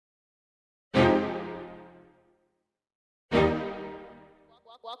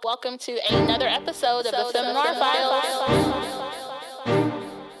Welcome to another episode of the Seminar Files.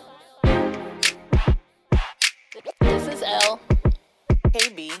 This is L.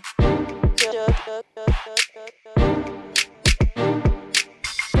 KB.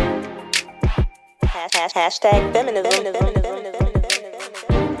 Hashtag feminism.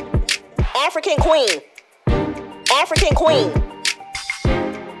 African queen.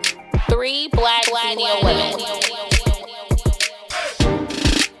 3 black female women.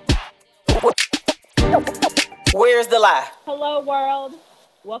 Where's the lie? Hello, world.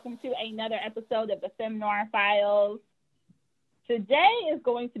 Welcome to another episode of the Seminar Files. Today is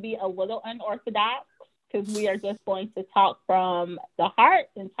going to be a little unorthodox because we are just going to talk from the heart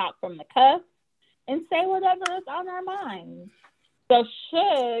and talk from the cuff and say whatever is on our minds. So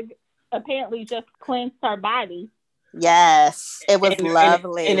Suge apparently just cleansed her body. Yes, it was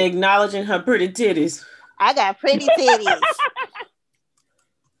lovely. And acknowledging her pretty titties. I got pretty titties.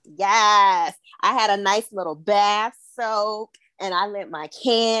 Yes, I had a nice little bath soak and I lit my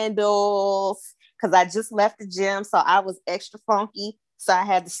candles because I just left the gym, so I was extra funky. So I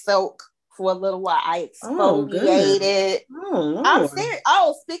had to soak for a little while. I exfoliated. I'm serious.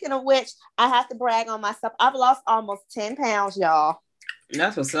 Oh, speaking of which, I have to brag on myself. I've lost almost 10 pounds, y'all.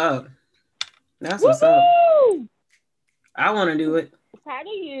 That's what's up. That's Woo-hoo! what's up. I want to do it. How do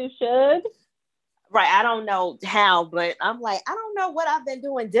you, Suge? Right, I don't know how, but I'm like, I don't know what I've been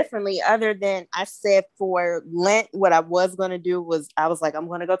doing differently other than I said for Lent, what I was going to do was I was like, I'm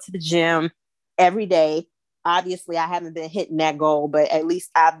going to go to the gym every day. Obviously, I haven't been hitting that goal, but at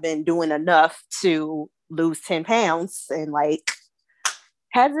least I've been doing enough to lose 10 pounds. And like,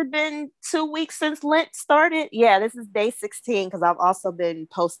 has it been 2 weeks since Lent started? Yeah, this is day 16 because I've also been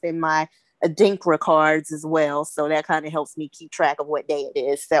posting my Adinkra cards as well. So that kind of helps me keep track of what day it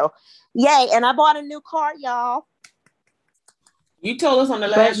is. So yay. And I bought a new card, y'all. You told us on the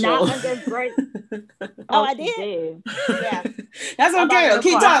last show. Oh, I did? Yeah. That's okay.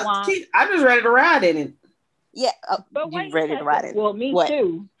 Keep talking. I'm just ready to ride in it. Yeah. But you ready to ride it? Well, me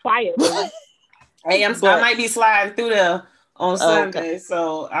too. Quietly. Hey, I might be sliding through there on Sunday. Okay.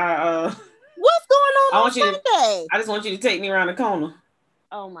 So what's going on Sunday? I just want you to take me around the corner.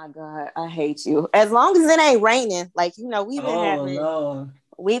 Oh my God, I hate you. As long as it ain't raining, like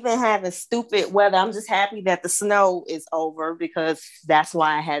we've been having stupid weather. I'm just happy that the snow is over because that's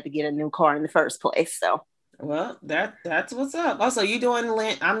why I had to get a new car in the first place. So, well, that's what's up. Also, you doing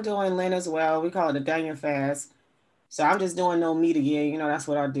Lent? I'm doing Lent as well. We call it a Daniel fast. So I'm just doing no meat again. You know, that's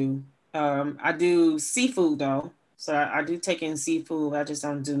what I do. I do seafood though. So I do take in seafood. I just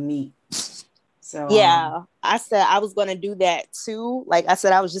don't do meat. So, yeah, I said I was going to do that too. Like I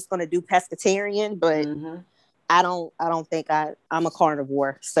said, I was just going to do pescatarian, but I don't think I'm a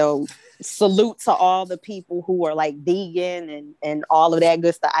carnivore. So salute to all the people who are like vegan and all of that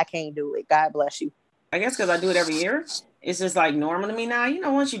good stuff. I can't do it. God bless you. I guess because I do it every year. It's just like normal to me now. You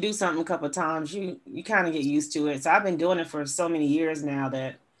know, once you do something a couple of times, you kind of get used to it. So I've been doing it for so many years now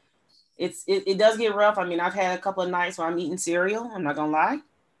that it does get rough. I mean, I've had a couple of nights where I'm eating cereal. I'm not going to lie.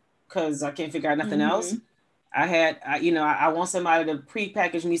 Because I can't figure out nothing else. I want somebody to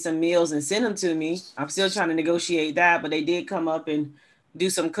pre-package me some meals and send them to me. I'm still trying to negotiate that, but they did come up and do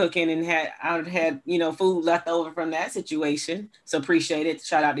some cooking and I had food left over from that situation. So appreciate it.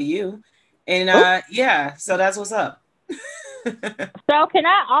 Shout out to you. And so that's what's up. So can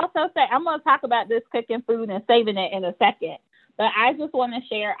I also say, I'm going to talk about this cooking food and saving it in a second, but I just want to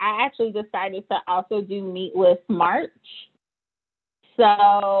share, I actually decided to also do meatless March.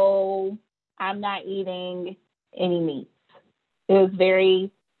 So I'm not eating any meat. It's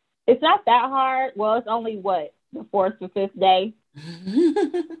not that hard. Well, it's only the 4th or 5th day.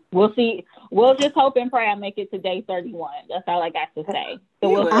 We'll see. We'll just hope and pray I make it to day 31. That's all I got to say.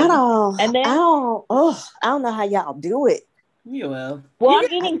 So I don't know how y'all do it. You will. Well,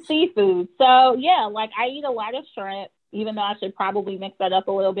 I'm eating seafood. So yeah, like I eat a lot of shrimp. Even though I should probably mix that up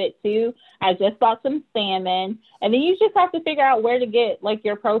a little bit too. I just bought some salmon. And then you just have to figure out where to get like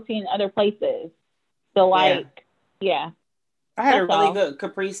your protein other places. So yeah. I had a really good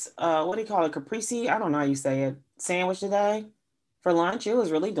caprese, what do you call it? Caprese? I don't know how you say it. Sandwich today for lunch. It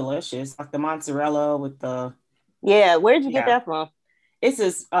was really delicious. Like the mozzarella with the... Yeah, where'd you get that from? It's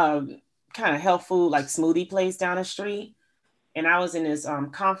this kind of health food like smoothie place down the street. And I was in this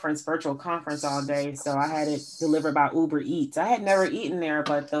virtual conference all day. So I had it delivered by Uber Eats. I had never eaten there,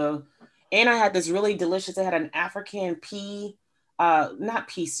 and I had this really delicious, I had an African not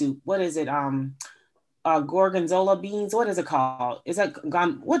pea soup. What is it? Gorgonzola beans. What is it called? Is that,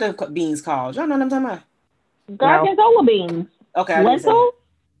 what are the beans called? Y'all know what I'm talking about? Gorgonzola beans. Okay. Lentils?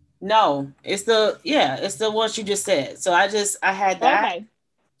 No, it's the ones you just said. So I had that. Okay.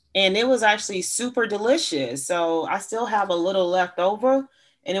 and it was actually super delicious. So I still have a little left over,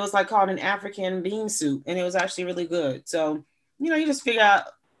 and it was like called an African bean soup, and it was actually really good. So, you just figure out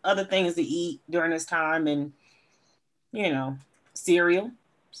other things to eat during this time, and cereal.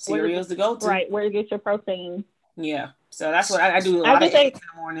 Cereals to go to. Right, where to get your protein. Yeah. So that's what I do. A lot of eggs in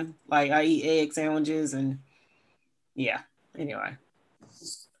the morning. Like I eat egg sandwiches and anyway.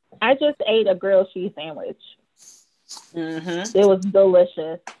 I just ate a grilled cheese sandwich. Mm-hmm. It was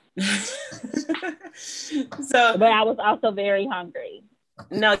delicious. But I was also very hungry.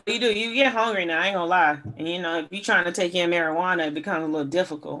 No, you do. You get hungry now. I ain't gonna lie. And if you're trying to take in marijuana, it becomes a little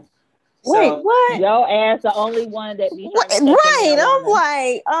difficult. Wait, what? Your ass the only one that be right. I'm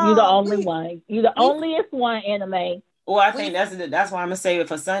like, you the only one. You the onlyest one, Anime. Well, I think that's why I'm gonna save it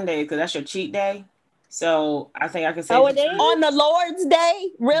for Sunday, because that's your cheat day. So I think I can say on the Lord's Day.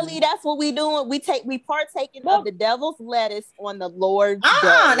 Really, that's what we doing. We partaking of the devil's lettuce on the Lord's Day.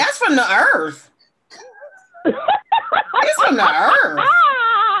 That's from the earth. It's from the earth.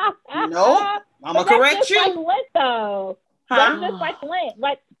 No, I'm gonna correct you. Like Lent, though. That's just like Lent.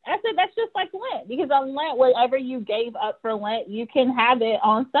 Like I said, that's just like Lent, because on Lent, whatever you gave up for Lent, you can have it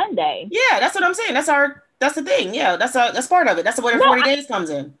on Sunday. Yeah, that's what I'm saying. That's the thing. Yeah, that's part of it. That's where the 40 days comes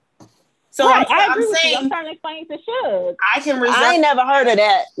in. So right, I'm saying, I'm trying to explain to Suge. I ain't never heard of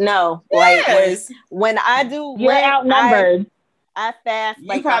that. No, yes. Like when I do, you're outnumbered. I fast you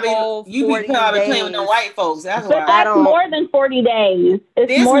like probably playing with the white folks. That's why. That's more than 40 days.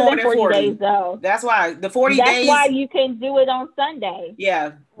 It's more than 40 days though. That's why the 40 days. That's why you can do it on Sunday.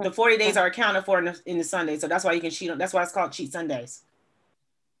 Yeah, the 40 days are accounted for in the Sunday, so that's why you can cheat on. That's why it's called cheat Sundays.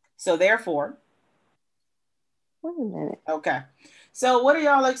 So therefore, wait a minute. Okay, so what are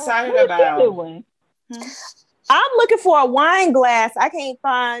y'all excited about? What are you doing? I'm looking for a wine glass. I can't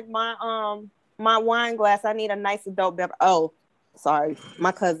find my wine glass. I need a nice adult beverage. Oh. Sorry,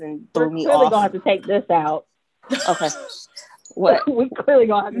 my cousin threw me off. We're gonna have to take this out. Okay. What? We clearly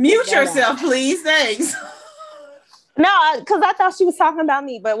gonna have to mute yourself, please. Thanks. No, because I thought she was talking about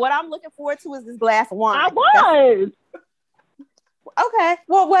me. But what I'm looking forward to is this glass of wine. I was. Okay.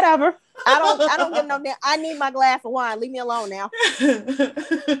 Well, whatever. I don't give no damn. I need my glass of wine. Leave me alone now. Well,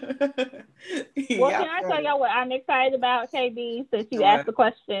 can I tell y'all what I'm excited about, KB? Since you asked the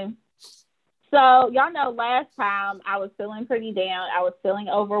question. So y'all know last time I was feeling pretty down. I was feeling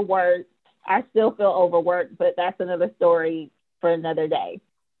overworked. I still feel overworked, but that's another story for another day.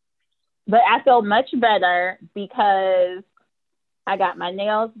 But I feel much better because I got my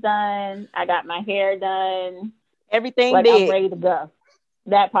nails done. I got my hair done. Everything I'm big. ready to go.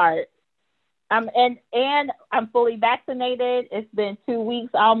 That part. And I'm fully vaccinated. It's been 2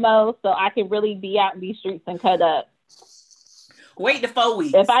 weeks almost, so I can really be out in these streets and cut up. Wait the 4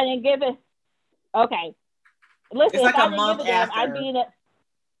 weeks. If I didn't give it. Okay. Listen, it's like if I a month didn't give a damn, after. I'd be in it.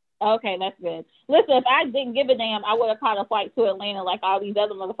 Okay, that's good. Listen, if I didn't give a damn, I would have caught a flight to Atlanta like all these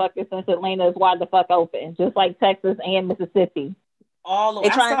other motherfuckers, since Atlanta is wide the fuck open, just like Texas and Mississippi. I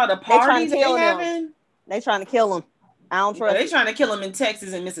saw the parties they having. They trying to kill them. I don't trust. They trying to kill them in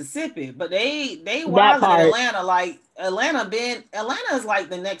Texas and Mississippi, but they wild in Atlanta. Like Atlanta is like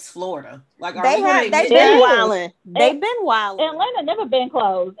the next Florida. Like they've been wilding. They've been wilding. Atlanta never been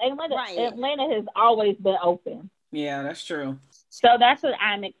closed. Atlanta has always been open. Yeah, that's true. So that's what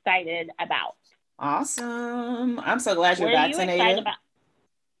I'm excited about. Awesome. I'm so glad you're vaccinated. What are you excited about?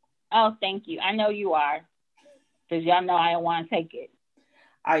 Oh, thank you. I know you are, because y'all know I don't want to take it.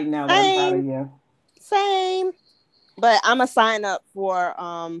 I know. I'm proud of you. Same. But I'm going to sign up for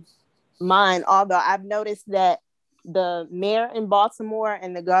mine, although I've noticed that the mayor in Baltimore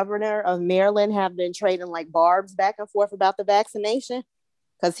and the governor of Maryland have been trading like barbs back and forth about the vaccination.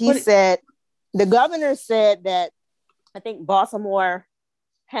 Because the governor said that I think Baltimore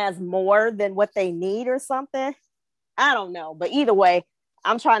has more than what they need or something. I don't know. But either way,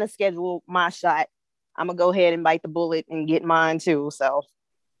 I'm trying to schedule my shot. I'm going to go ahead and bite the bullet and get mine too. So.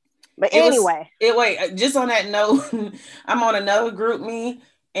 But anyway. Just on that note, I'm on another group me,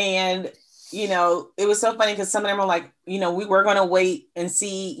 and it was so funny because some of them are like, we were going to wait and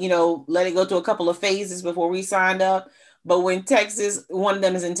see, let it go through a couple of phases before we signed up. But when one of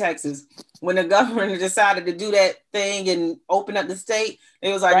them is in Texas, when the governor decided to do that thing and open up the state,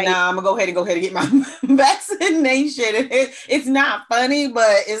 it was like, nah, I'm gonna go ahead and get my vaccination. It's not funny,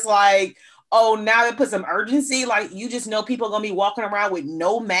 but it's like, oh, now it put some urgency. Like, you just know people are going to be walking around with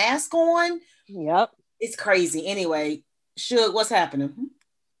no mask on. Yep. It's crazy. Anyway, Suge, what's happening?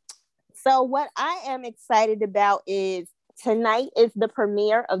 So what I am excited about is tonight is the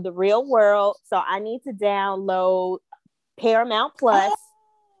premiere of The Real World. So I need to download Paramount Plus.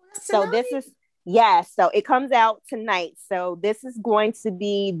 So Yes, so it comes out tonight. So this is going to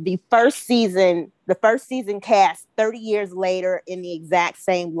be the first season cast 30 years later in the exact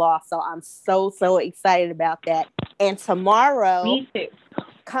same law. So I'm so excited about that. And tomorrow, Me too.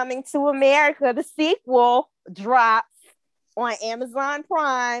 Coming to America, the sequel drops on Amazon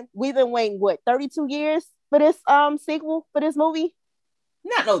Prime. We've been waiting 32 years for this sequel for this movie?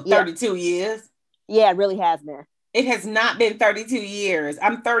 Not no 32 years. Yeah, it really has been. It has not been 32 years.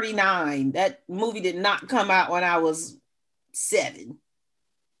 I'm 39. That movie did not come out when I was 7.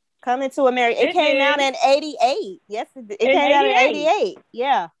 Coming to America. It came out in 88. Yes, it came out in 88.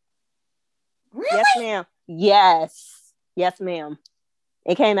 Yeah. Really? Yes, ma'am. Yes, ma'am.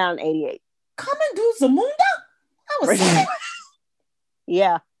 It came out in 88. Coming to Zamunda? I was 7.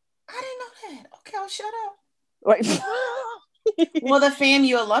 Yeah. I didn't know that. Okay, I'll shut up. Right. Well, the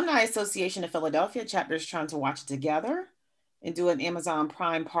FAMU Alumni Association of Philadelphia chapter is trying to watch it together and do an Amazon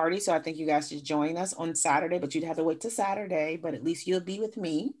Prime party. So I think you guys should join us on Saturday, but you'd have to wait till Saturday. But at least you'll be with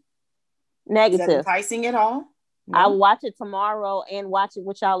me. Negative. Is that enticing at all? No? I'll watch it tomorrow and watch it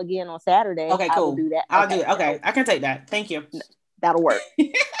with y'all again on Saturday. Okay, cool. I will do that. I'll do it. Okay, I can take that. Thank you. That'll work.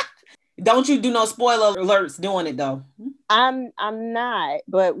 Don't you do no spoiler alerts doing it though. I'm not.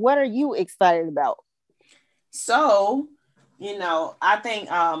 But what are you excited about? So, I think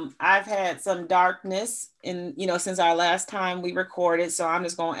I've had some darkness since our last time we recorded. So I'm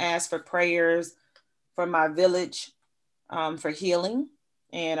just going to ask for prayers for my village for healing.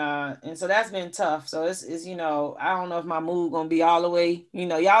 And so that's been tough. So it's I don't know if my mood going to be all the way,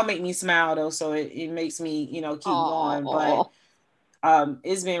 y'all make me smile though. So it makes me, keep going. But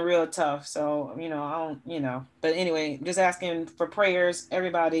it's been real tough. So, I don't, but anyway, just asking for prayers,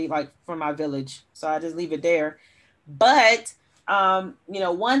 everybody, like for my village. So I just leave it there. But,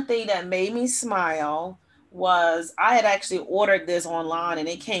 one thing that made me smile was I had actually ordered this online and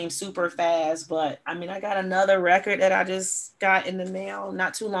it came super fast. But I got another record that I just got in the mail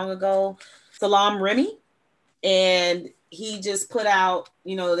not too long ago, Salaam Remi. And he just put out,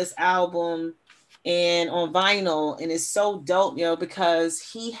 this album and on vinyl, and it's so dope, because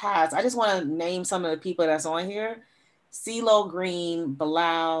he has, I just want to name some of the people that's on here: CeeLo Green,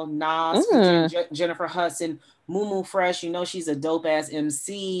 Bilal, Nas, Jennifer Hudson, Mumu Fresh, she's a dope ass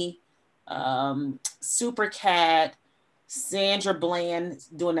MC, Super Cat, Sandra Bland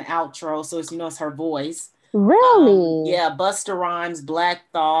doing the outro, so it's her voice. Really? Yeah, Busta Rhymes, Black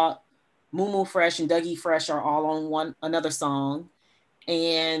Thought, Mumu Fresh, and Dougie Fresh are all on another song.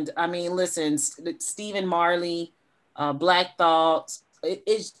 And listen, Stephen Marley, Black Thought,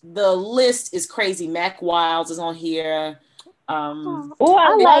 the list is crazy. Mac Wiles is on here. I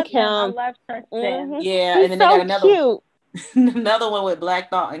like him. I love Tristan. Mm-hmm. Yeah, he's and then they got cute. another one with Black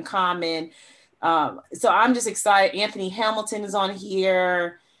Thought and Common. So I'm just excited. Anthony Hamilton is on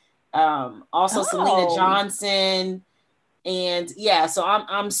here. Also Selena Johnson. And yeah, so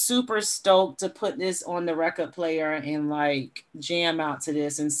I'm super stoked to put this on the record player and like jam out to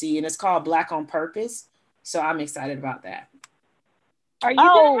this and see. And it's called Black on Purpose. So I'm excited about that. Are you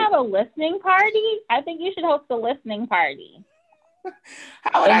gonna have a listening party? I think you should host a listening party.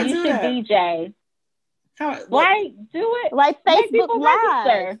 How would I do that? You should DJ. Why do it? Like Facebook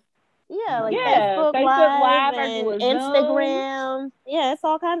Live. Yeah, like Facebook Live and Instagram. Zoom. Yeah, it's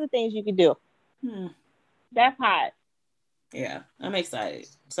all kinds of things you can do. That's hot. Yeah, I'm excited.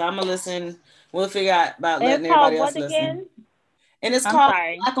 So I'm gonna listen. We'll figure out about letting everybody else listen. Again? And it's called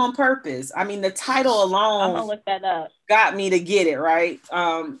Black on Purpose. The title alone, I'm gonna look that up, got me to get it right.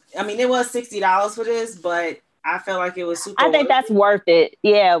 It was $60 for this, but I felt like it was super. I think that's worth it.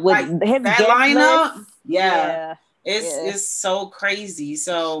 Yeah, with his that lineup. List, yeah. It's so crazy.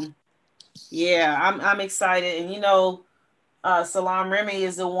 So yeah, I'm excited, and Salaam Remi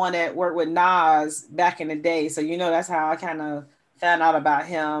is the one that worked with Nas back in the day. So, that's how I kind of found out about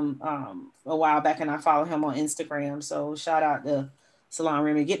him a while back, and I follow him on Instagram. So shout out to Salaam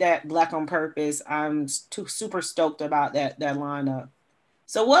Remi. Get that Black on Purpose. I'm super stoked about that lineup.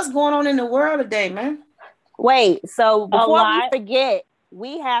 So what's going on in the world today, man? Wait, so before we forget,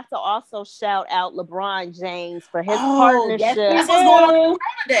 we have to also shout out LeBron James for his partnership. Yes, that's what's going on in the world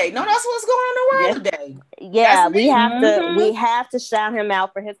today. No, that's what's going on in the world today. Yeah, we have to shout him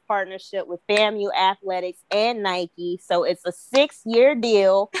out for his partnership with FAMU Athletics and Nike. So it's a 6-year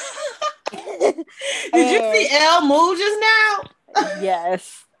deal. Did you see Elle move just now?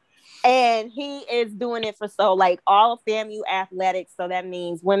 Yes. And he is doing it for all of FAMU Athletics. So that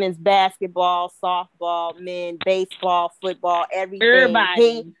means women's basketball, softball, men, baseball, football, everything.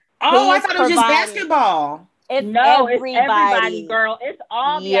 Everybody. I thought it was just basketball. It's No, everybody. it's everybody, girl. It's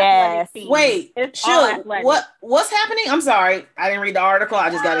all the athletic teams. Wait, it's all Suge, athletic. what's happening? I'm sorry. I didn't read the article. I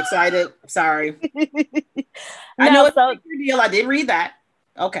just got excited. Sorry. I know it's a deal. I didn't read that.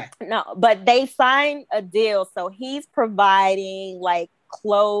 Okay. No, but they signed a deal. So he's providing like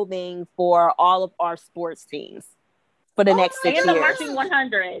clothing for all of our sports teams for the next 6 years. And the marching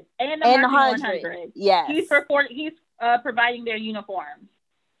 100. And the marching 100. Yes. He's providing their uniforms.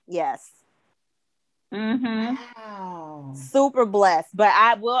 Yes. Mm-hmm. Wow. Super blessed. But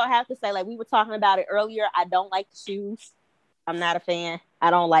I will have to say, like we were talking about it earlier, I don't like the shoes. I'm not a fan. I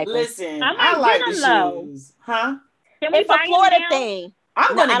don't like them. Listen, I like the shoes. Huh? It's a Florida thing.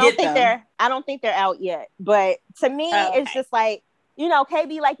 I'm gonna get them. I don't think they're out yet. But to me, it's just like, you know,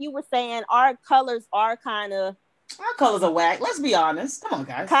 KB, like you were saying, our colors are kind of our colors are whack. Let's be honest. Come on,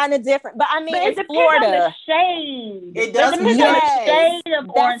 guys. Kind of different, but I mean, but it's Florida. On the shade. It does depend on the shade of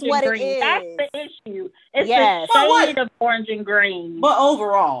orange and green. It is. That's the issue. It's the shade of orange and green. But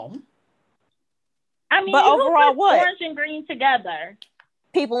overall, I mean, but overall, what? Orange and green together.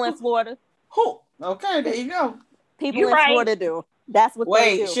 People in Florida. Who? Okay, there you go. People in Florida do. That's what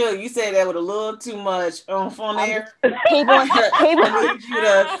they do. Wait, sure, you said that with a little too much on there. People in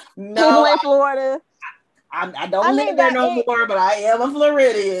Florida. I don't live there no more, but I am a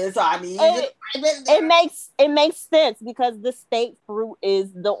Floridian, so I need it makes sense because the state fruit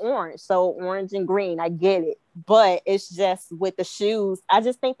is the orange, so orange and green. I get it, but it's just with the shoes. I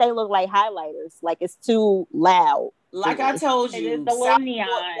just think they look like highlighters. Like it's too loud. Like I told you,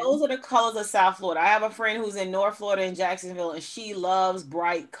 those are the colors of South Florida. I have a friend who's in North Florida in Jacksonville, and she loves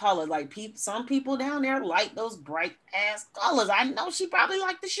bright colors. Like some people down there like those bright ass colors. I know she probably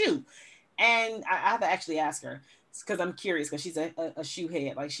liked the shoe. And I have to actually ask her because I'm curious because she's a shoe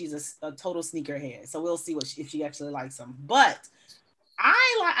head, like she's a total sneaker head. So we'll see if she actually likes them. But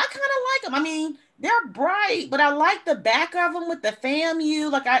I kind of like them. I mean, they're bright, but I like the back of them with the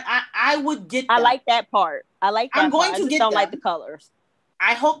FAMU. Like I would get them. I like that part. I'm going to get them. I don't like the colors.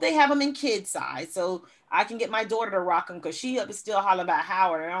 I hope they have them in kid size so I can get my daughter to rock them because she is still hollering about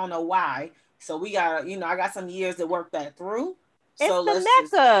Howard. And I don't know why. So we got I got some years to work that through. So it's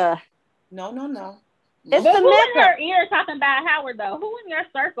the Mecca. No. It's but the who Mecca. in your ear talking about Howard though? Who in your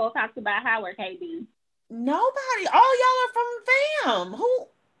circle talks about Howard, KB? Nobody. All y'all are from fam. Who?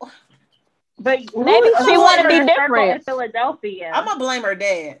 But maybe she want to be different in Philadelphia. I'm gonna blame her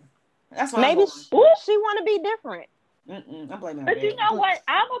dad. That's why. Maybe she want to be different. I'm blaming her but dad. You know what?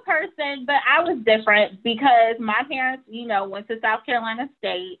 I'm a person, but I was different because my parents, went to South Carolina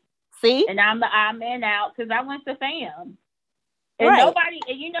State. See, and I'm in out because I went to fam. And nobody,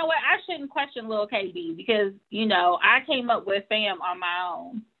 and you know what? I shouldn't question Lil KB because, I came up with fam on my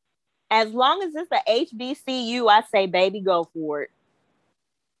own. As long as it's a HBCU, I say, baby, go for it.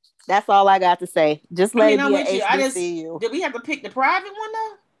 That's all I got to say. Just let it be an HBCU. Did we have to pick the private one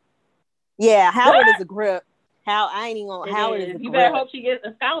though? Yeah, Howard is a grip. Howard is a grip. You better hope she gets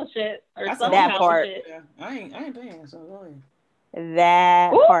a scholarship or something. That part. Yeah. I ain't paying. So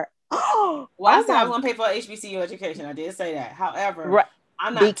that part. Well, I said I was gonna pay for HBCU education. I did say that. However,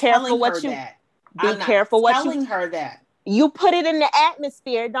 I'm not telling her that. Be careful what telling her that. You put it in the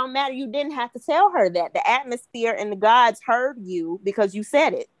atmosphere. It don't matter. You didn't have to tell her that. The atmosphere and the gods heard you because you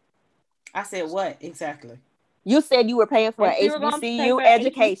said it. I said what exactly? You said you were paying for an HBCU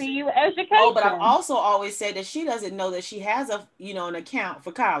education. Oh, but I've also always said that she doesn't know that she has an account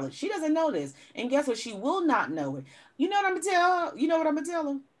for college. She doesn't know this, and guess what? She will not know it. You know what I'm gonna tell her? You know what I'm gonna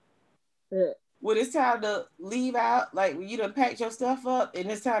tell her? Yeah. When it's time to leave out, like when you done packed your stuff up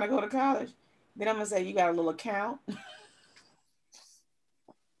and it's time to go to college, then I'm gonna say you got a little account.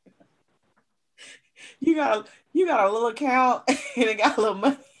 you got a little account and it got a little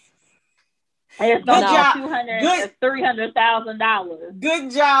money. Good job. $300,000.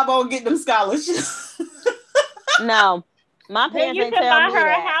 Good job on getting them scholarships. No, my parents then you can buy her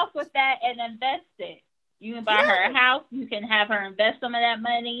a house with that and invest it. You can buy her a house. You can have her invest some of that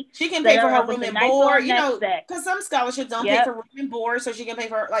money. She can pay for her room and board, because some scholarships don't pay for room and board, so she can pay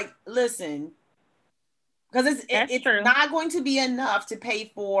for listen, because it's not going to be enough to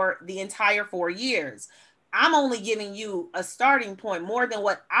pay for the entire 4 years. I'm only giving you a starting point more than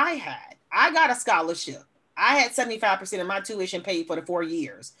what I had. I got a scholarship. I had 75% of my tuition paid for the 4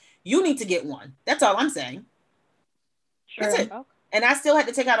 years. You need to get one. That's all I'm saying. Sure. That's it. And I still had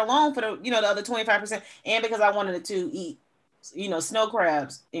to take out a loan for the other 25%. And because I wanted to eat, snow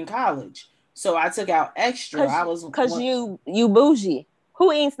crabs in college. So I took out extra. Because you bougie.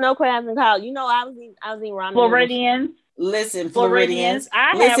 Who eats snow crabs in college? I was eating ramen. Floridians. Listen, Floridians.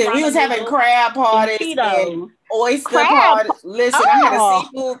 We was having crab parties. oyster Crab. pod. Listen, I had a Oh.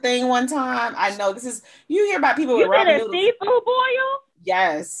 seafood thing one time. I know this is, you hear about people You with did ramen a noodles. seafood boil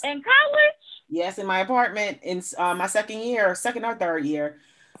Yes. in college? Yes, in my apartment in my second or third year.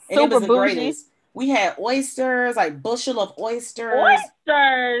 And Super it was the bougie. greatest. We had oysters, like bushel of oysters.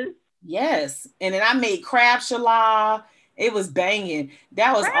 Oysters. Yes. And then I made crab shallow. It was banging.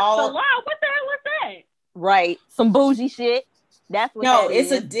 That was Crab all. salad. What the hell was that? Right. Some bougie shit. That's what No, that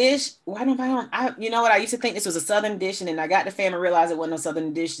it's is. a dish. You know what? I used to think this was a Southern dish, and then I got the fam and realized it wasn't a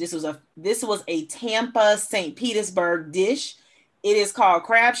Southern dish. This was a Tampa, St. Petersburg dish. It is called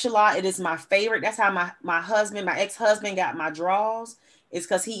crab shallow. It is my favorite. That's how my ex-husband got my draws. It's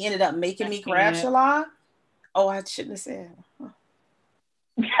because he ended up making me crab shallow. Oh, I shouldn't have said.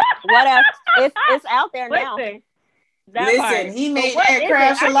 Whatever. It's out there now. Listen, he made that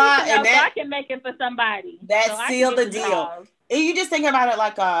crab shallow, and that I can make it for somebody. That sealed the deal. And you just think about it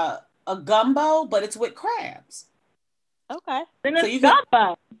like a gumbo, but it's with crabs. Okay. Then it's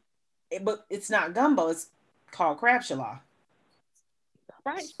gumbo. But it's not gumbo. It's called crab shallow.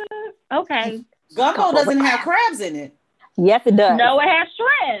 Right. Okay. Gumbo doesn't have crabs in it. Yes, it does. No, it has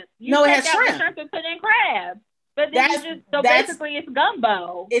shrimp. It has shrimp. The shrimp and put in crab. But then basically it's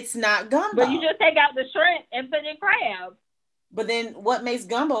gumbo. It's not gumbo. But you just take out the shrimp and put in crab. But then what makes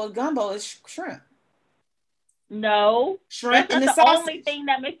gumbo is shrimp. No. Shrimp That's in the the sausage. only thing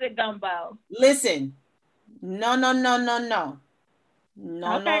that makes it gumbo. Listen. No.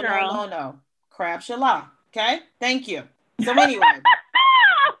 Crab shallow. Okay? Thank you. So anyway.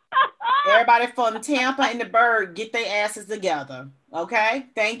 Everybody from Tampa and the Bird, get their asses together. Okay?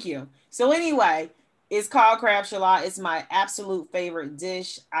 Thank you. So anyway, it's called crab shallow. It's my absolute favorite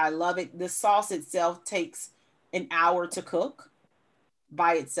dish. I love it. The sauce itself takes an hour to cook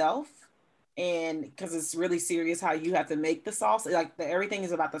by itself. And because it's really serious how you have to make the sauce. Everything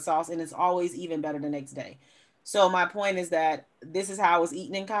is about the sauce, and it's always even better the next day. So my point is that this is how I was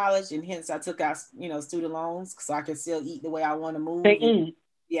eating in college, and hence I took out, student loans so I can still eat the way I want to move.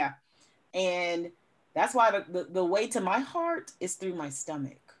 Yeah. And that's why the way to my heart is through my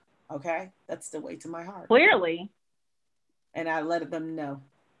stomach. Okay? That's the way to my heart. Clearly. And I let them know.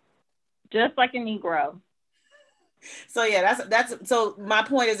 Just like a Negro. So yeah, that's so my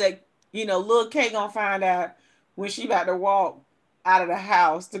point is that, Lil K gonna find out when she about to walk out of the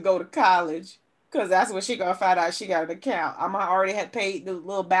house to go to college, because that's when she gonna find out she got an account. I might already had paid the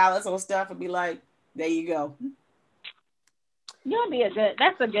little balance on stuff and be like, there you go.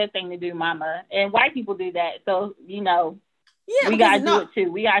 That's a good thing to do, mama. And white people do that. So, we gotta do it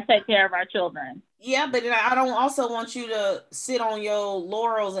too. We gotta take care of our children. Yeah, but I don't also want you to sit on your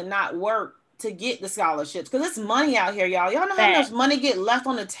laurels and not work to get the scholarships, because it's money out here, y'all. Y'all know how much money get left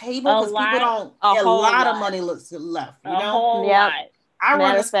on the table because people don't. A lot of money left. A whole lot. I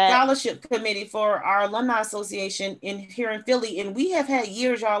run a scholarship committee for our alumni association here in Philly, and we have had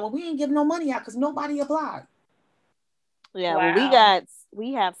years, y'all, where we ain't give no money out because nobody applied. Yeah, well,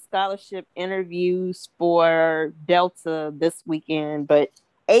 we have scholarship interviews for Delta this weekend, but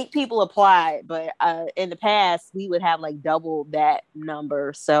 8 people applied. But in the past, we would have double that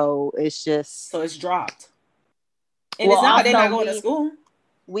number. So it's dropped. And it's not they're not going to school.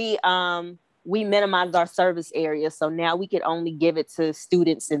 We minimized our service area, so now we could only give it to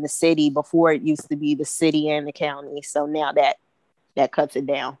students in the city. Before it used to be the city and the county. So now that cuts it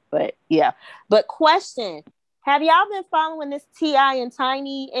down. But yeah. But question. Have y'all been following this T.I. and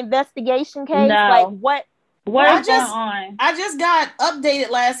Tiny investigation case? No. What is going on? I just got updated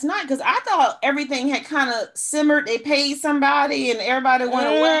last night because I thought everything had kind of simmered. They paid somebody and everybody went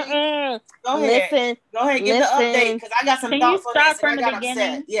away. Go ahead, get the update because I got some thoughts on this and I got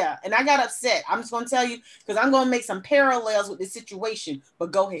upset. Yeah, and I got upset. I'm just going to tell you because I'm going to make some parallels with this situation,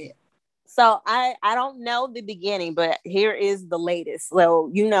 but go ahead. So I don't know the beginning, but here is the latest.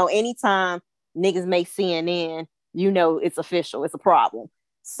 So, anytime niggas make CNN, it's official. It's a problem.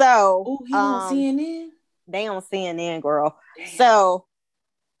 So he on CNN? They on CNN, girl. Damn. So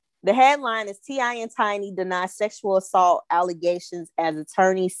the headline is T.I. and Tiny deny sexual assault allegations as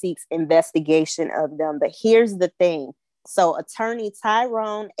attorney seeks investigation of them. But here's the thing. So attorney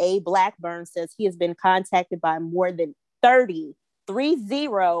Tyrone A. Blackburn says he has been contacted by more than 30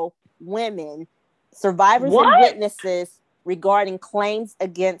 women, survivors and witnesses regarding claims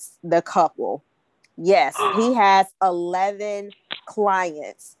against the couple. Yes, he has 11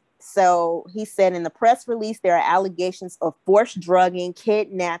 clients. So he said in the press release, there are allegations of forced drugging,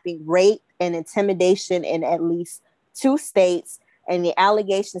 kidnapping, rape, and intimidation in at least 2 states. And the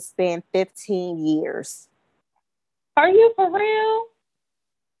allegations span 15 years. Are you for real?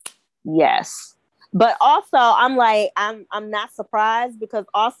 Yes. But also, I'm not surprised because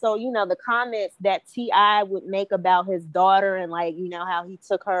also, the comments that T.I. would make about his daughter and like, how he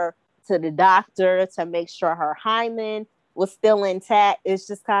took her to the doctor to make sure her hymen was still intact. It's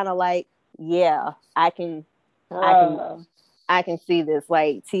just kind of like, yeah, I can see this.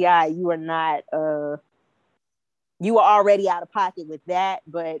 Like, T.I., you are not you were already out of pocket with that,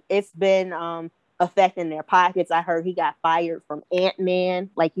 but it's been affecting their pockets. I heard he got fired from Ant-Man.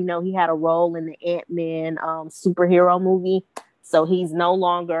 Like, he had a role in the Ant-Man superhero movie. So he's no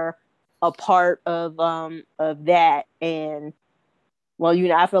longer a part of that. And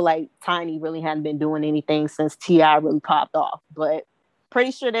well, I feel like Tiny really hadn't been doing anything since T.I. really popped off. But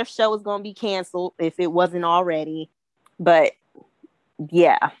pretty sure their show is gonna be canceled if it wasn't already. But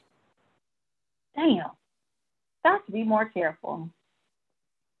yeah. Damn. Got to be more careful.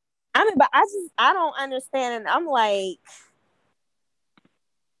 I mean, but I don't understand. And I'm like,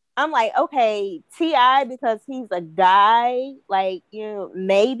 okay, T.I. because he's a guy, like,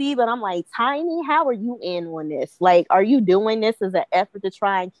 maybe, but I'm like, Tiny, how are you in on this? Like, are you doing this as an effort to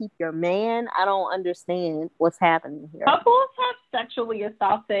try and keep your man? I don't understand what's happening here. Couples have sexually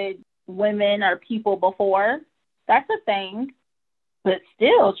assaulted women or people before. That's a thing. But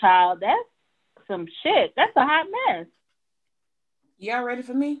still, child, that's some shit. That's a hot mess. Y'all ready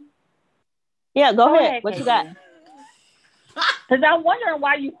for me? Yeah, go ahead. What you got? Because I'm wondering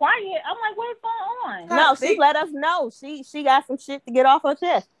why you quiet. I'm like, what's going on? No, she let us know. She got some shit to get off her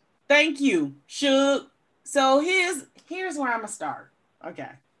chest. Thank you, Shug. So here's where I'm gonna start. Okay,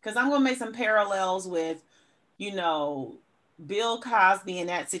 because I'm gonna make some parallels with, Bill Cosby in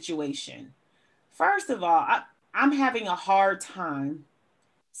that situation. First of all, I'm having a hard time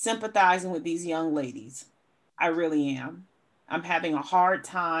sympathizing with these young ladies. I really am. I'm having a hard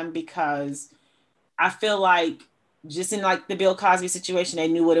time because I feel like just in like the Bill Cosby situation, they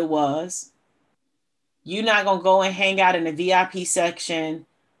knew what it was. You're not going to go and hang out in the VIP section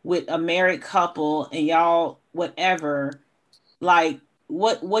with a married couple and y'all, whatever, like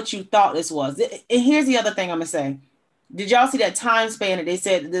what you thought this was. And here's the other thing I'm going to say. Did y'all see that time span that they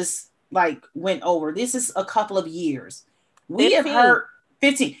said this like went over? This is a couple of years. We 15. Have heard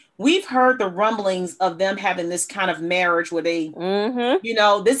 15. We've heard the rumblings of them having this kind of marriage where they,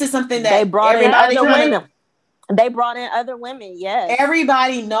 this is something that they brought in other women. They brought in other women. Yes.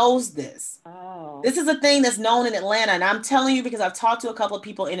 Everybody knows this. Oh. This is a thing that's known in Atlanta. And I'm telling you because I've talked to a couple of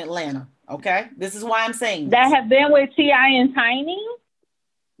people in Atlanta. Okay. This is why I'm saying that have been with T.I. and Tiny.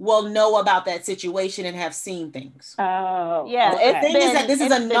 Will know about that situation and have seen things. Oh. Yeah. The thing is that this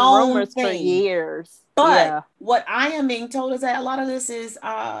is a known thing for years. But what I am being told is that a lot of this is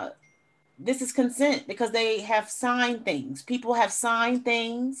consent because they have signed things. People have signed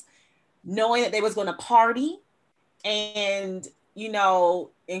things knowing that they was going to party and,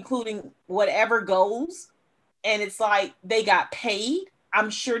 including whatever goes. And it's like they got paid.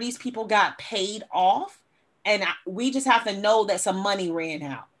 I'm sure these people got paid off. And we just have to know that some money ran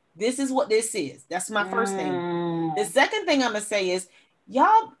out. This is what this is. That's my first thing. The second thing I'm going to say is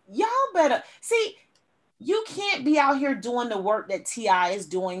y'all better see. You can't be out here doing the work that T.I. is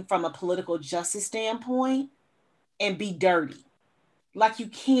doing from a political justice standpoint and be dirty. Like you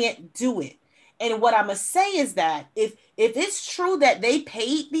can't do it. And what I'm going to say is that if it's true that they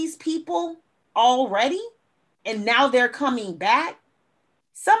paid these people already and now they're coming back,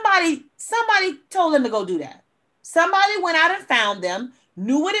 somebody told them to go do that. Somebody went out and found them,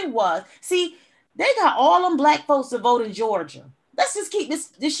 knew what it was. See, they got all them black folks to vote in Georgia. Let's just keep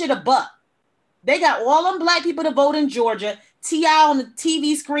this shit a buck. They got all them black people to vote in Georgia. T.I. on the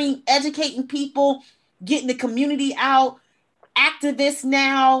TV screen, educating people, getting the community out. Activists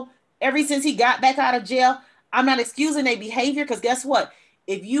now, ever since he got back out of jail. I'm not excusing their behavior because guess what?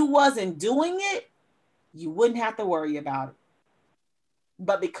 If you wasn't doing it, you wouldn't have to worry about it.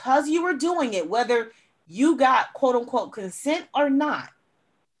 But because you were doing it, whether you got quote unquote consent or not,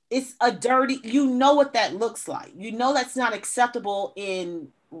 it's a dirty, what that looks like. That's not acceptable in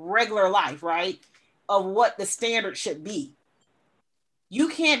regular life, right? Of what the standard should be. You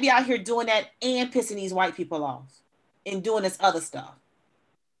can't be out here doing that and pissing these white people off and doing this other stuff.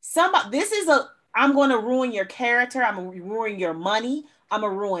 I'm going to ruin your character. I'm going to ruin your money. I'm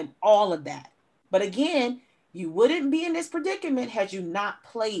going to ruin all of that. But again, you wouldn't be in this predicament had you not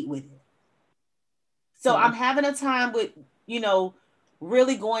played with it. So I'm having a time with,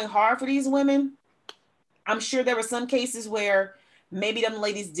 really going hard for these women. I'm sure there were some cases where maybe them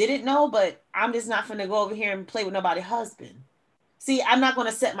ladies didn't know, but I'm just not going to go over here and play with nobody's husband. See, I'm not going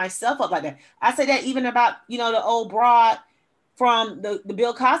to set myself up like that. I say that even about, the old broad from the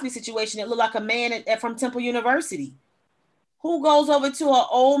Bill Cosby situation. It looked like a man from Temple University who goes over to an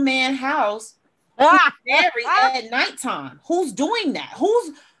old man house married at nighttime? Who's doing that?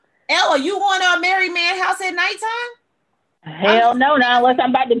 Ella, you going to a married man house at nighttime? Hell no, not unless I'm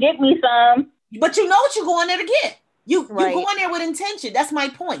about to get me some. But you know what you're going there to get. You Right. going there with intention. That's my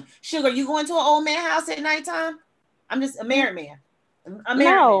point. Sugar, you going to an old man house at nighttime? I'm just a married man. A married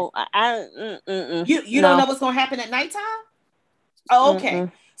No, man. You don't know what's going to happen at nighttime? Oh, okay.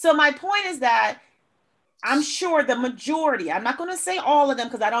 Mm-mm. So my point is that I'm sure the majority, I'm not going to say all of them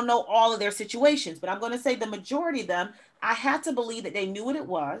because I don't know all of their situations, but I'm going to say the majority of them, I had to believe that they knew what it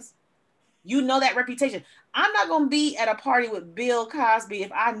was. You know that reputation. I'm not going to be at a party with Bill Cosby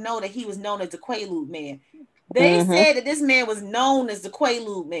if I know that he was known as the Quaalude man. They said that this man was known as the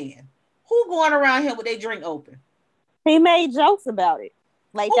Quaalude man. Who going around here with their drink open? He made jokes about it.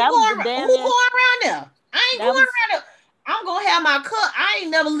 Like Who that was the going damn. around there? I ain't That going was- around there. I'm going to have my cup. I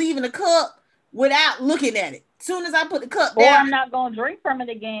ain't never leaving the cup without looking at it. Soon as I put the cup Or down, I'm not going to drink from it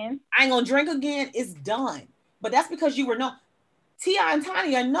again. I ain't gonna drink again. It's done. But that's because you were known. T.I. and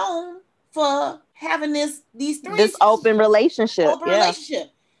Tiny are known for having these threes. This open relationship.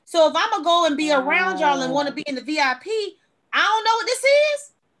 relationship. So if I'm gonna go and be around y'all and want to be in the VIP, I don't know what this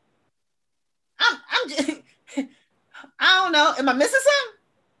is. I'm just I don't know. Am I missing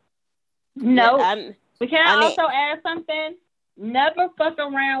something? No. I'm- But can I I mean- also add something? Never fuck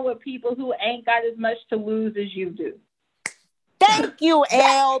around with people who ain't got as much to lose as you do. Thank you,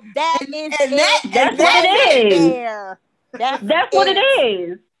 Elle. That's what it is. There. That's what it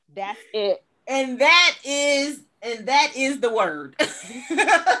is. That's it. And that is the word.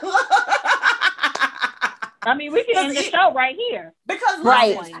 I mean, we can end the show right here. Because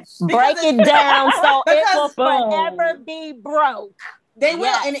Right. listen, Break because it down so it will because- forever be broke. They will.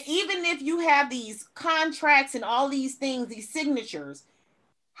 Yes. And even if you have these contracts and all these things, these signatures,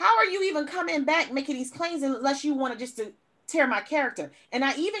 how are you even coming back making these claims unless you want to just to tear my character? And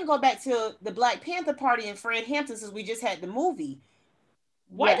I even go back to the Black Panther Party in Fred Hampton since we just had the movie.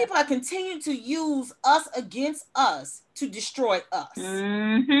 White people are continuing to use us against us to destroy us.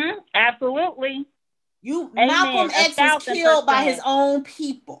 Mm-hmm. Absolutely. Malcolm X was killed by his own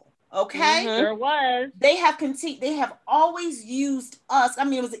people. Okay. Mhm. Sure was. They have always used us. I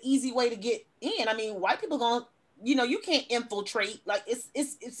mean, it was an easy way to get in. I mean, white people gonna, you can't infiltrate. Like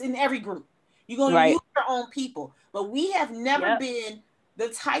it's in every group. You're gonna use your own people. But we have never been the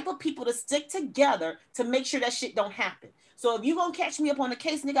type of people to stick together to make sure that shit don't happen. So if you gonna catch me up on the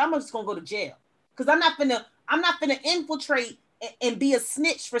case, nigga, I'm just gonna go to jail. Because I'm not finna infiltrate and be a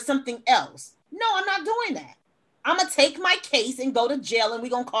snitch for something else. No, I'm not doing that. I'm gonna take my case and go to jail, and we're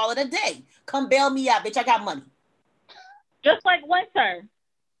gonna call it a day. Come bail me out, bitch. I got money. Just like Winter.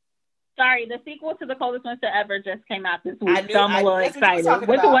 Sorry, the sequel to The Coldest Winter Ever just came out this week, so I'm a little excited.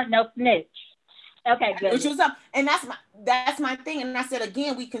 Winter wasn't no snitch. Okay, good. And that's my thing. And I said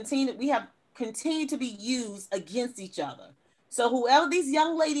again, we have continued to be used against each other. So whoever these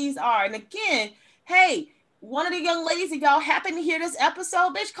young ladies are, and again, hey, one of the young ladies, if y'all happen to hear this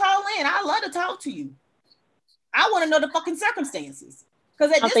episode, bitch, call in. I love to talk to you. I want to know the fucking circumstances.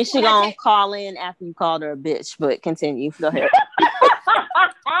 Because I think she gonna call in after you called her a bitch, but continue. Go ahead.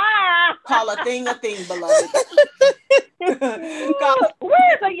 Call a thing, beloved.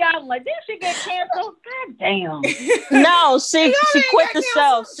 Where's a young lady? Did she get canceled? God damn. No, she quit the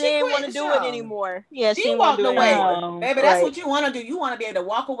show. She didn't quit want to the do show. it anymore. Yeah, she walked didn't away. anymore. Baby, that's what you want to do. You want to be able to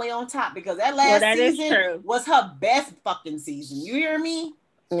walk away on top because that last season was her best fucking season. You hear me?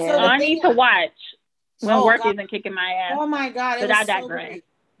 Yeah. So I need to watch when work God. isn't kicking my ass. Oh my God. But I digress. So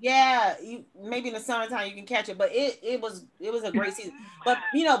yeah, maybe in the summertime you can catch it, but it was a great season. But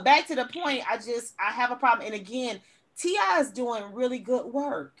back to the point, I have a problem. And again, T.I. is doing really good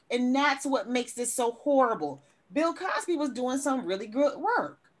work, and that's what makes this so horrible. Bill Cosby was doing some really good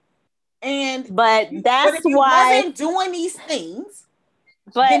work, but that's if you why wasn't doing these things.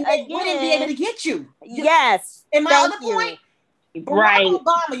 But then they again, wouldn't be able to get you. Yes. And my other point, right.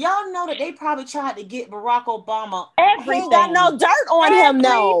 Obama, y'all know that they probably tried to get Barack Obama. He ain't got no dirt on him,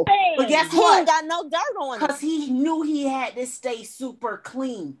 no. But guess he what? ain't got no dirt on him. Because he knew he had to stay super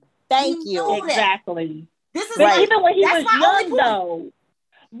clean. Thank you. Exactly. This is but even when he was my young, though.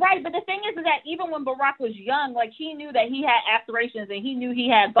 Right, but the thing is that even when Barack was young, like he knew that he had aspirations and he knew he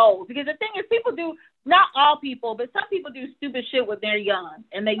had goals. Because the thing is, people do, not all people, but some people do stupid shit when they're young,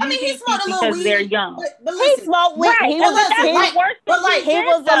 and they use it because they're young. But he smoked weed. Right, He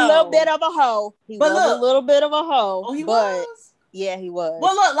was a little bit of a hoe. He was a little bit of a hoe. Oh, he was. was. Yeah, he was.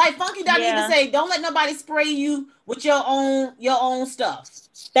 Well, look, like Funky Dot used to say, don't let nobody spray you with your own stuff.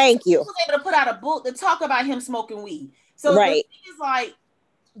 Thank you. He was able to put out a book to talk about him smoking weed. So the thing is, like,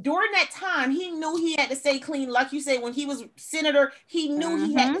 during that time, he knew he had to stay clean. Like you said, when he was senator, he knew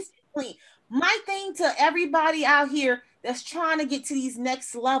he had to stay clean. my thing to everybody out here that's trying to get to these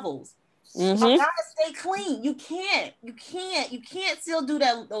next levels. You gotta stay clean. You can't still do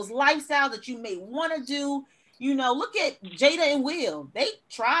those lifestyles that you may want to do. You know, look at Jada and Will. They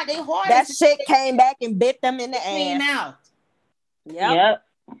tried their hardest. That shit came back and bit them in the came ass. out. Yep.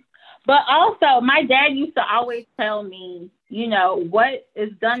 But also, my dad used to always tell me, you know, what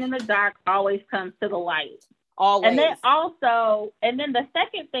is done in the dark always comes to the light. Always. And then the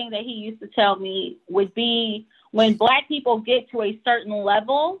second thing that he used to tell me would be when Black people get to a certain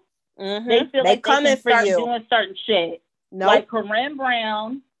level, they feel like they can start doing certain shit. Nope. Like Corinne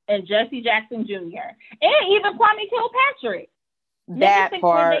Brown and Jesse Jackson Jr. And even Kwame Kilpatrick. That think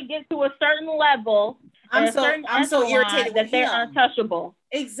part. when they get to a certain level, I'm so irritated that with they're him. Untouchable.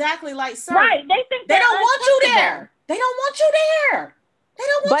 Exactly, like sir. Right. They think they don't want you there. They don't want you there. They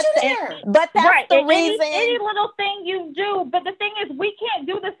don't want you there. But that's the reason. Any little thing you do, but the thing is, we can't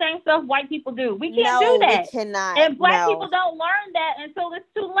do the same stuff white people do. We can't No, do that. we cannot. And Black No. people don't learn that until it's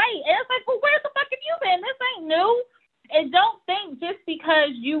too late. And it's like, well, where the fuck have you been? This ain't new. And don't think just because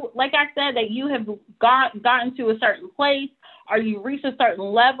you, like I said, that you have gotten to a certain place or you reach a certain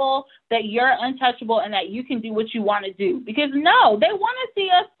level that you're untouchable and that you can do what you want to do. Because no, they want to see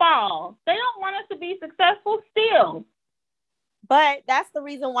us fall. They don't want us to be successful still. But that's the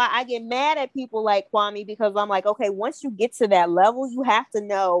reason why I get mad at people like Kwame, because I'm like, okay, once you get to that level, you have to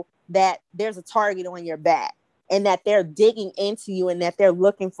know that there's a target on your back and that they're digging into you and that they're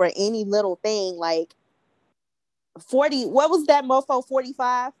looking for any little thing. Like 40, what was that mofo,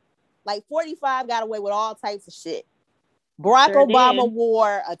 45? Like 45 got away with all types of shit. Barack Obama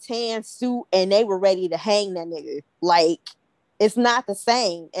wore a tan suit and they were ready to hang that nigga. Like, it's not the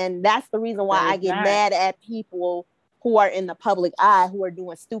same. And that's the reason why I get mad at people who are in the public eye who are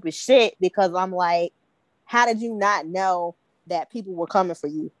doing stupid shit, because I'm like, how did you not know that people were coming for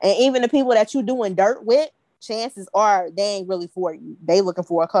you? And even the people that you doing dirt with, chances are they ain't really for you. They looking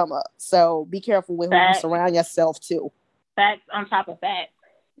for a come up. So be careful with who you surround yourself to. Facts on top of facts.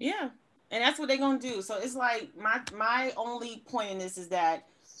 Yeah. And that's what they're gonna do. So it's like my only point in this is that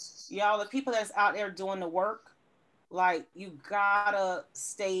y'all, the people that's out there doing the work, like, you gotta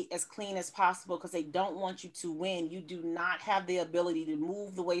stay as clean as possible because they don't want you to win. You do not have the ability to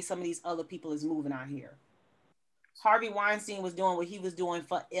move the way some of these other people is moving out here. Harvey Weinstein was doing what he was doing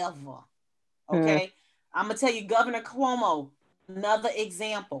forever. Okay. I'm gonna tell you, Governor Cuomo, another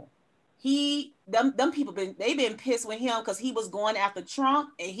example. Them people they've been pissed with him because he was going after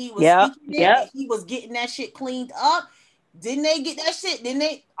Trump and he was speaking it, and he was getting that shit cleaned up. Didn't they get that shit?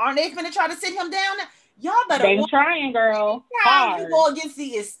 Aren't they finna try to sit him down? Y'all better. They trying, girl. You go against the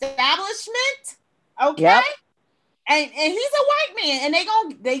establishment, okay? And he's a white man, and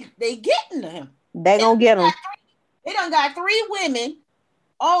they getting to him. They gonna get him. They done got 3 women.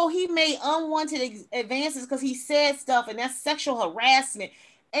 Oh, he made unwanted advances because he said stuff, and that's sexual harassment.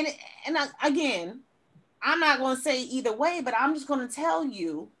 And again, I'm not going to say either way, but I'm just going to tell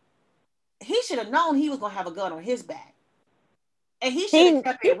you, he should have known he was going to have a gun on his back. And he should have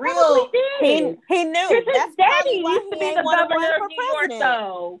kept it real. He knew. That's daddy used to be the governor of New York,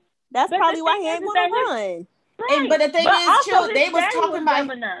 though. That's probably why he ain't want to run. Right. But the thing is, too, they was talking about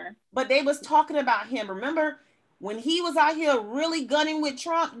governor. But they was talking about him. Remember when he was out here really gunning with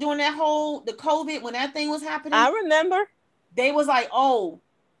Trump during the COVID, when that thing was happening? I remember. They was like, oh,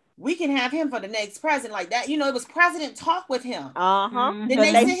 we can have him for the next president, like that. You know, it was president talk with him. Mm-hmm.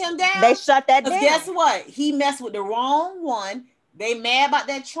 Then they sit him down. They shut that down. Guess what? He messed with the wrong one. They mad about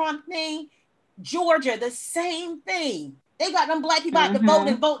that Trump thing. Georgia, the same thing. They got them black people out to vote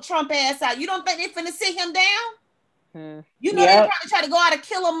and vote Trump ass out. You don't think they finna sit him down? You know, they probably try to go out and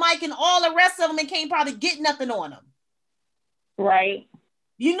kill him, Mike, and all the rest of them, and can't probably get nothing on them. Right.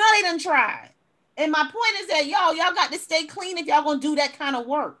 You know they done tried. And my point is that y'all got to stay clean if y'all gonna do that kind of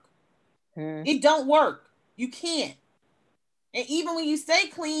work. It don't work. You can't. And even when you stay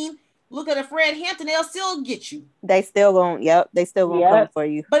clean, look at a Fred Hampton, they'll still get you. They still gonna come for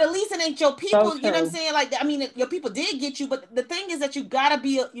you. But at least it ain't your people. You know what I'm saying? Like, I mean, your people did get you, but the thing is that you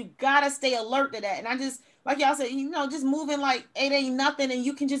gotta stay alert to that. And I just, like y'all said, you know, just moving like it ain't nothing, and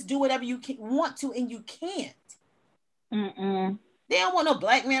you can just do whatever you want to, and you can't. They don't want no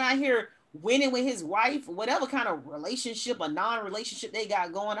black man out here winning with his wife, or whatever kind of relationship or non-relationship they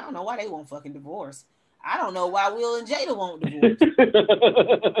got going. I don't know why they won't fucking divorce. I don't know why Will and Jada won't divorce.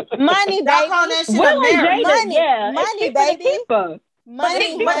 Money, baby. Y'all call that shit a marriage. Money, baby.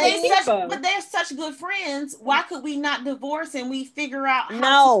 Money, but they're such good friends. Why could we not divorce and we figure out?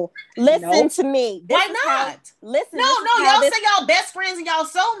 Listen to me. Why not? Listen. No. Y'all say y'all best friends and y'all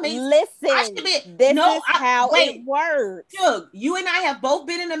soulmates. Listen. This is how it works. Look, you and I have both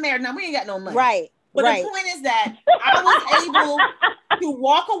been in a marriage. Now we ain't got no money, right? But the point is that I was able to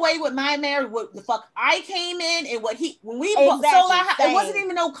walk away with my marriage. What the fuck I came in and what when we sold our house, it wasn't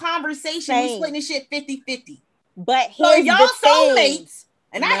even no conversation. We splitting the shit 50-50. But so y'all soulmates,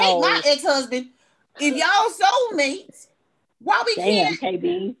 and I hate my ex-husband. If y'all soulmates, why we can't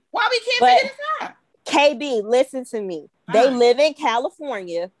figure this out? KB, listen to me. They live in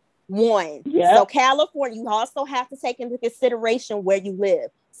California. So California, you also have to take into consideration where you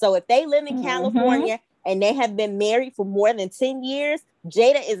live. So if they live in California and they have been married for more than 10 years,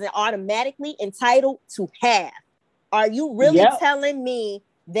 Jada isn't automatically entitled to half. Are you really telling me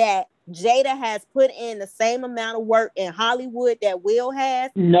that Jada has put in the same amount of work in Hollywood that Will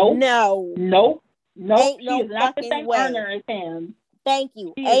has? No. Ain't She no is not the fucking same way. earner as him. Thank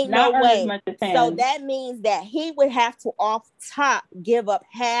you. She Ain't no way. So him. that means that he would have to off top give up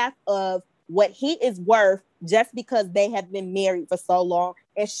half of what he is worth just because they have been married for so long.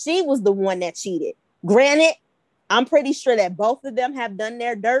 And she was the one that cheated. Granted, I'm pretty sure that both of them have done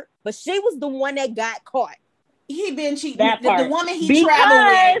their dirt, but she was the one that got caught. He been cheating. The woman he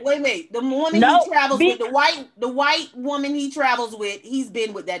traveled with. Wait. The woman he travels with, the white woman he travels with, he's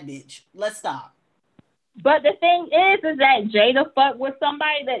been with that bitch. Let's stop. But the thing is that Jada fucked with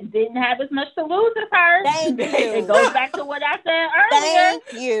somebody that didn't have as much to lose as her. Thank you. It goes back to what I said earlier.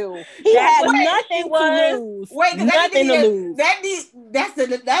 Thank you. He had nothing to lose. Wait, nothing to lose.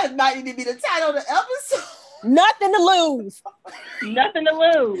 That might need to be the title of the episode. Nothing to lose. Nothing to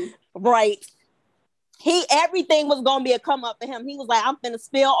lose. Right. Everything was gonna be a come up for him. He was like, I'm finna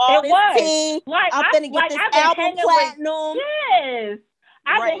spill all this tea. I'm finna get this album platinum. Yes.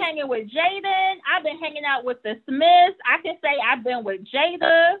 I've been hanging with Jaden. I've been hanging out with the Smiths. I can say I've been with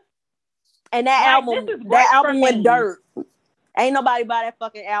Jada. And that album went dirt. Ain't nobody buy that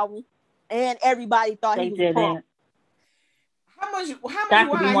fucking album. And everybody thought he was punk. How much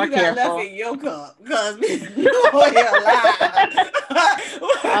wine you got left in your cup? Because you're alive.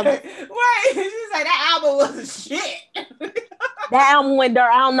 Wait, she's like, that album was shit. That album went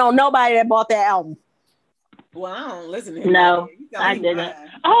dirt. I don't know nobody that bought that album. Well, I don't listen to him. No, I didn't.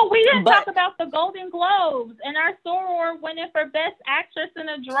 Oh, we didn't talk about the Golden Globes and our soror winning for Best Actress in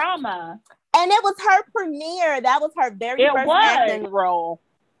a Drama. And it was her premiere. That was her very first acting role.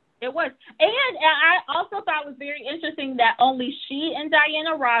 It was. And I also thought it was very interesting that only she and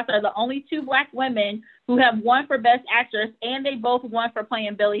Diana Ross are the only two Black women who have won for Best Actress, and they both won for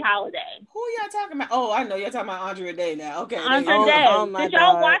playing Billie Holiday. Who y'all talking about? Oh, I know. Y'all talking about Andrea Day now. Okay. Andrea Day. Did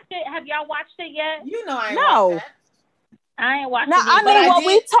y'all watch it? Have y'all watched it yet? You know I ain't watched that. I ain't watched it. No,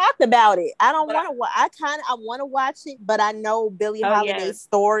 we talked about it. I don't want to. I want to watch it, but I know Billie Holiday's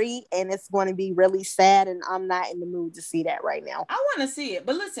story, and it's going to be really sad, and I'm not in the mood to see that right now. I want to see it,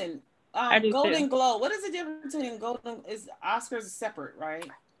 but listen, Golden Globe. What is the difference between Oscars separate, right?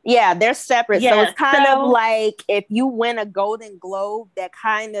 Yeah, they're separate. So it's kind of like if you win a Golden Globe, that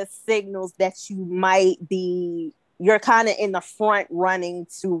kind of signals that you're kind of in the front running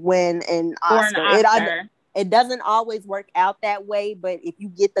to win an Oscar. It doesn't always work out that way, but if you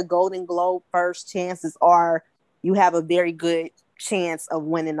get the Golden Globe first, chances are you have a very good chance of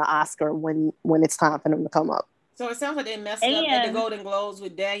winning the Oscar when it's time for them to come up. So it sounds like they messed up at the Golden Globes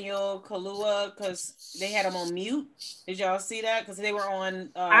with Daniel Kaluuya because they had him on mute. Did y'all see that? Because they were on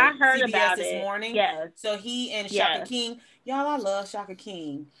I heard CBS about this morning. Yes. So he and Shaka King. Y'all, I love Shaka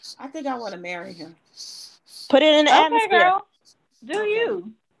King. I think I want to marry him. Put it in the atmosphere. Girl. Do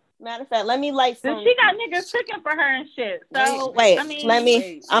you? Matter of fact, let me light some. She got niggas tricking for her and shit. So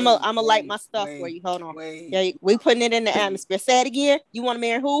I'm gonna light my stuff for you. Hold on. Yeah, we putting it in the atmosphere. Say it again. You want to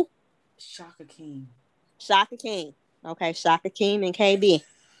marry who? Shaka King. Shaka King. Okay, Shaka King and KB.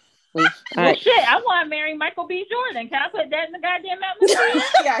 Well, shit, I want to marry Michael B. Jordan. Can I put that in the goddamn atmosphere?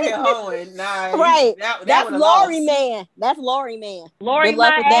 Yeah, you're hoeing. Nah, right. That's Lori Man. That's Lori Man. Lori, my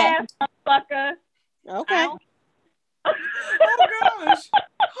ass, motherfucker. Okay. Oh gosh.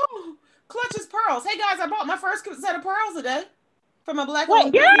 Oh, Clutches Pearls. Hey guys, I bought my first set of pearls today from a Black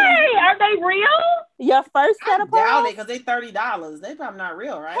woman. Yay! Are they real? Your first set of pearls? I doubt it because they $30. They probably not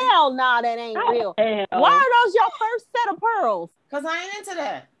real, right? Hell nah, that ain't real. Hell. Why are those your first set of pearls? Because I ain't into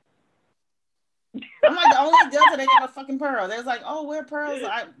that. I'm like the only Delta that got a fucking pearl. They was like, oh, where pearls?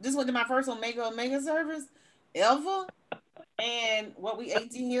 This went to my first Omega service ever. And we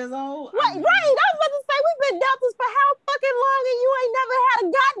 18 years old? Right. I was about to say, we've been Deltas for how fucking long and you ain't never had a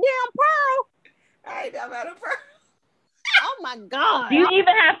goddamn pearl? I ain't never had a pearl. Oh my God. Do you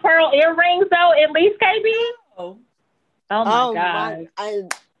even have pearl earrings though? At least, KB. Oh. Oh my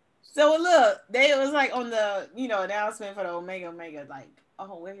God. So look, they was like on the announcement for the Omega, like,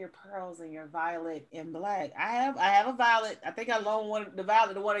 oh, wear your pearls and your violet and black. I have a violet. I think I loaned the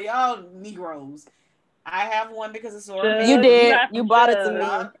violet to one of y'all Negroes. I have one because it's Sora. You did. You bought it to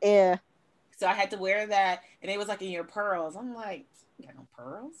me. Yeah. So I had to wear that, and it was like in your pearls. I'm like, you got no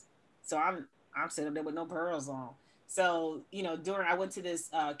pearls? So I'm sitting there with no pearls on. So I went to this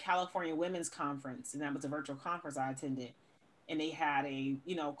California Women's Conference, and that was a virtual conference I attended. And they had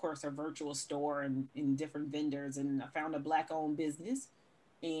of course, a virtual store and different vendors. And I found a Black-owned business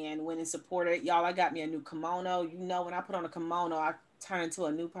and went and supported. Y'all, I got me a new kimono. When I put on a kimono, I turn into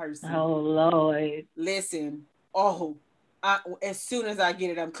a new person. Oh, Lord. Listen, as soon as I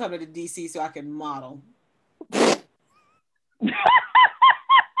get it, I'm coming to DC so I can model.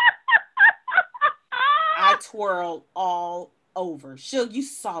 I twirled all over. Suge, you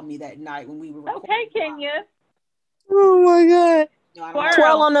saw me that night when we were recording. Okay, Kenya. Oh my God. No,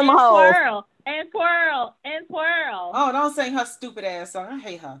 twirl on them hoes. Twirl and twirl and twirl. Oh, don't sing her stupid ass song. I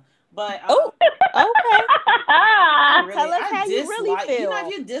hate her. But okay. I Tell us how you really feel.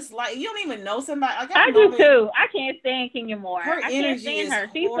 If you dislike, you don't even know somebody. Like, I do too. I can't stand Kenya Moore. Her energy is her.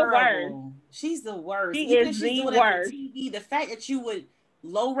 She's horrible. The worst. She's the worst. She Even is if she's the doing worst. It for TV, the fact that you would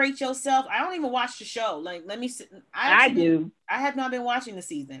low rate yourself. I don't even watch the show. Like, let me see. I do. I have not been watching the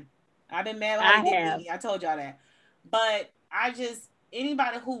season. I've been mad. I told y'all that. But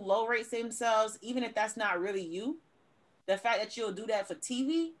anybody who low rates themselves, even if that's not really you, the fact that you'll do that for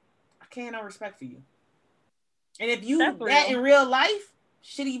TV, I can't have respect for you. And if you that in real life,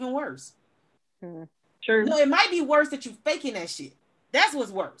 shit even worse. True. No, it might be worse that you faking that shit. That's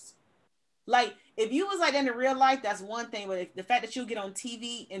what's worse. Like, if you was like that in real life, that's one thing. But if the fact that you get on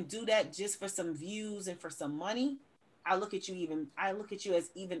TV and do that just for some views and for some money, I look at you as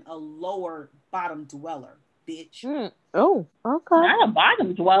even a lower bottom dweller, bitch. Oh, okay. Not a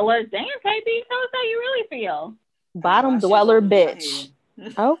bottom dweller. Damn, KB, tell us how you really feel. Bottom dweller, bitch.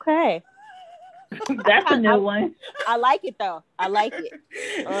 Okay. That's a new one. I like it though. I like it.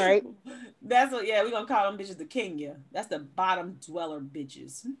 All right. That's what. Yeah, we're gonna call them bitches the Kenya. That's the bottom dweller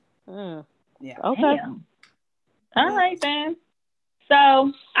bitches. Yeah. Okay. Damn. All right then.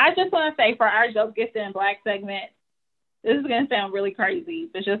 So I just want to say for our Dope Gifted and Black segment, this is gonna sound really crazy,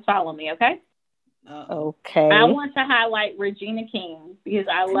 but just follow me, okay? Okay. I want to highlight Regina King because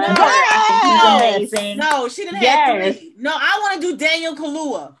I love her. I think she's amazing. No, she didn't have 3. No, I want to do Daniel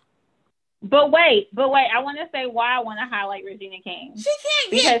Kaluuya. But wait. I want to say why I want to highlight Regina King. She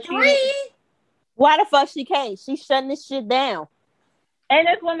can't get 3. Why the fuck she can't? She's shutting this shit down. And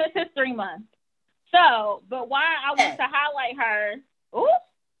it's Women's History Month. So, but why I want to highlight her,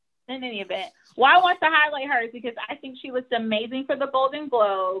 in any event, why I want to highlight her is because I think she looked amazing for the Golden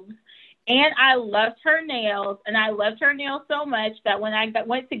Globes. And I loved her nails. And I loved her nails so much that when I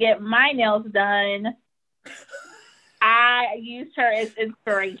went to get my nails done, I used her as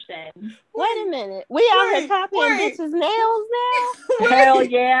inspiration. Wait a minute. We out here copying bitches' nails now? Hell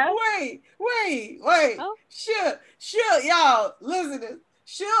yeah. Wait. Oh. Sure, y'all, listen.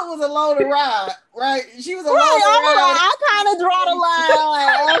 She was a load of ride, right? She was a load of ride. I kind of draw the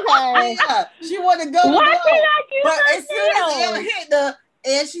line. Okay. Yeah, she wanted to go to Why the did I use but her as soon as nails? Ella hit the,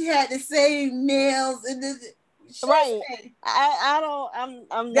 and she had the same nails and this. Right.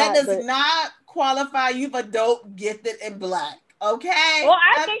 I'm that not, does not qualify you for Dope, Gifted, and Black. Okay. Well,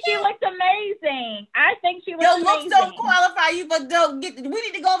 I think she looked amazing. Your looks don't qualify you for Dope, Gifted. We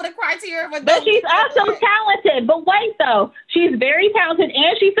need to go over the criteria for Dope. But she's also talented. But wait, though, she's very talented,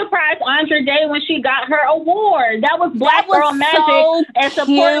 and she surprised Andra Day when she got her award. That was Black Girl Magic and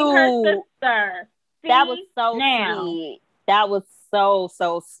supporting her sister. See? That was so sweet. That was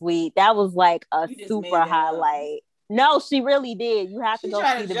so sweet. That was like a super highlight. No, she really did. You have to go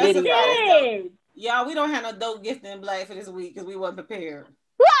see the video. Y'all, we don't have no Dope, Gifted, and Black for this week because we weren't prepared.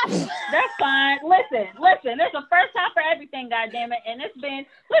 That's fine. Listen. It's the first time for everything, goddammit. And it's been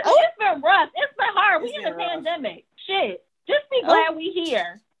rough. It's been hard. We in a pandemic. Shit. Just be glad we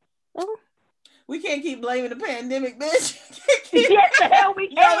here. We can't keep blaming the pandemic, bitch. Yes, the hell we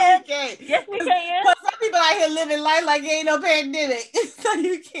can. No, we can't. Yes, we can. But some people out here living life like ain't no pandemic. So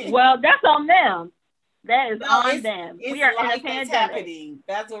you can't. Well, that's on them. That is on them. We are in a pandemic. Happening.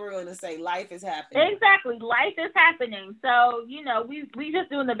 That's what we're going to say. Life is happening. Exactly. Life is happening. So, we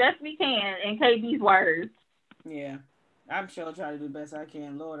just doing the best we can in KB's words. Yeah. I'm sure I'll try to do the best I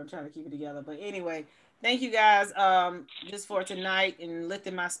can. Lord, I'm trying to keep it together. But anyway, thank you guys just for tonight and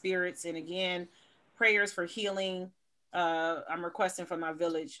lifting my spirits. And again, prayers for healing I'm requesting for my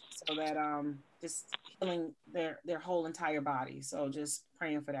village so that just healing their whole entire body. So just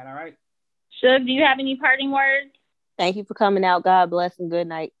praying for that. All right. Shug, do you have any parting words? Thank you for coming out. God bless and good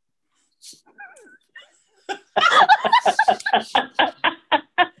night. I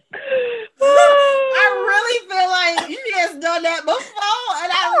really feel like you has done that before,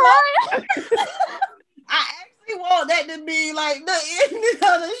 and I love it. I actually want that to be like the ending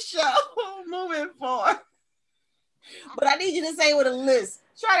of the show moving forward. But I need you to say it with a list.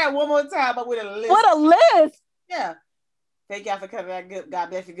 Try that one more time, but with a list. What a list! Yeah. Thank y'all for coming back. God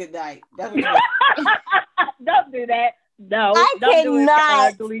bless you. Good night. Don't do that. No, I don't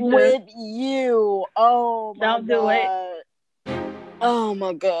cannot do it, with you. Oh my Don't do God. Oh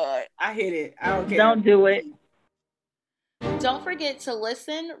my God. I hit it. I don't care. Don't do it. Don't forget to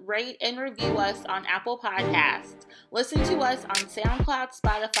listen, rate, and review us on Apple Podcasts. Listen to us on SoundCloud,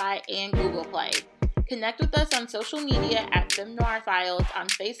 Spotify, and Google Play. Connect with us on social media at Femme Noir Files on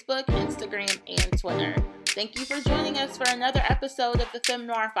Facebook, Instagram, and Twitter. Thank you for joining us for another episode of the Femme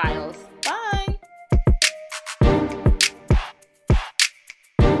Noir Files. Bye!